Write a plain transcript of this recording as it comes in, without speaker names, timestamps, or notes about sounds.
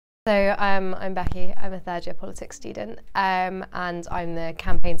So I'm Becky, I'm a third year politics student and I'm the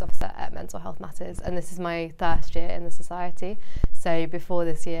campaigns officer at Mental Health Matters, and this is my first year in the society. So before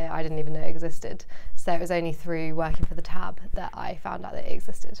this year I didn't even know it existed, so it was only through working for the tab that I found out that it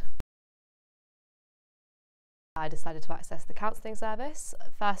existed. I decided to access the counselling service.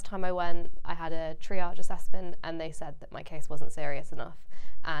 First time I went, I had a triage assessment and they said that my case wasn't serious enough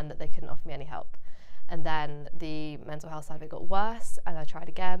and that they couldn't offer me any help. And then the mental health side of it got worse, and I tried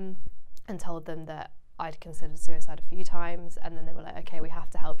again and told them that I'd considered suicide a few times, and then they were like, okay, we have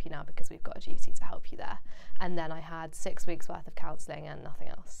to help you now because we've got a duty to help you there. And then I had 6 weeks worth of counselling and nothing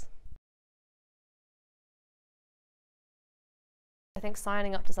else. I think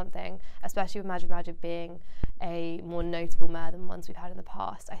signing up to something, especially with Magic Magic being a more notable mayor than ones we've had in the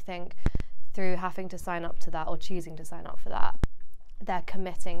past, I think through having to sign up to that or choosing to sign up for that, they're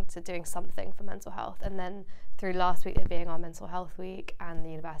committing to doing something for mental health. And then through last week it being our mental health week and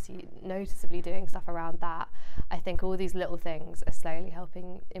the university noticeably doing stuff around that, I think all these little things are slowly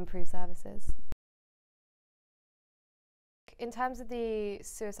helping improve services. In terms of the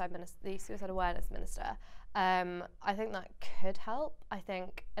suicide awareness minister, I think that could help. I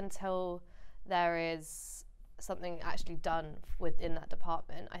think until there is something actually done within that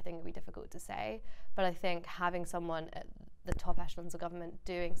department, I think it'd be difficult to say. But I think having someone at the top echelons of government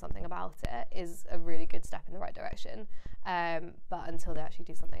doing something about it is a really good step in the right direction. But until they actually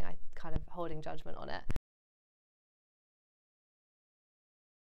do something, I'm kind of holding judgment on it.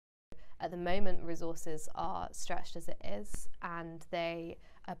 At the moment, resources are stretched as it is, and they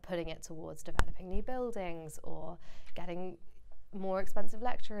are putting it towards developing new buildings or getting more expensive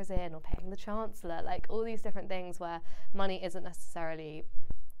lecturers in or paying the chancellor, like all these different things where money isn't necessarily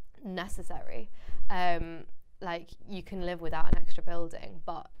necessary. Like you can live without an extra building,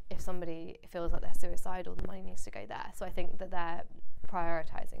 but if somebody feels like they're suicidal, the money needs to go there. So I think that they're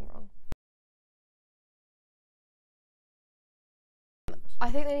prioritising wrong.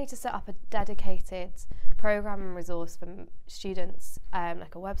 I think they need to set up a dedicated programme and resource for students,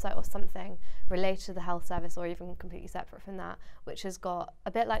 like a website or something related to the health service or even completely separate from that, which has got,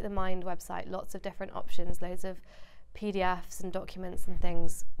 a bit like the Mind website, lots of different options, loads of PDFs and documents and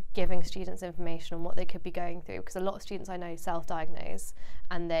things giving students information on what they could be going through, because a lot of students I know self-diagnose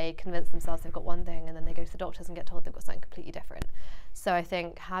and they convince themselves they've got one thing and then they go to the doctors and get told they've got something completely different. So I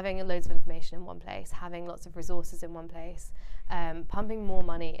think having loads of information in one place, having lots of resources in one place, pumping more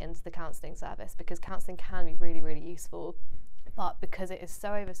money into the counselling service, because counselling can be really, really useful, but because it is so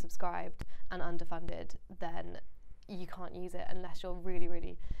oversubscribed and underfunded, then you can't use it unless you're really,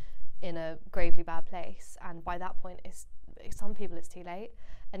 really in a gravely bad place, and by that point some people it's too late,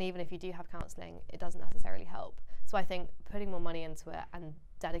 and even if you do have counselling it doesn't necessarily help. So I think putting more money into it and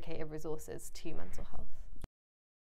dedicated resources to mental health.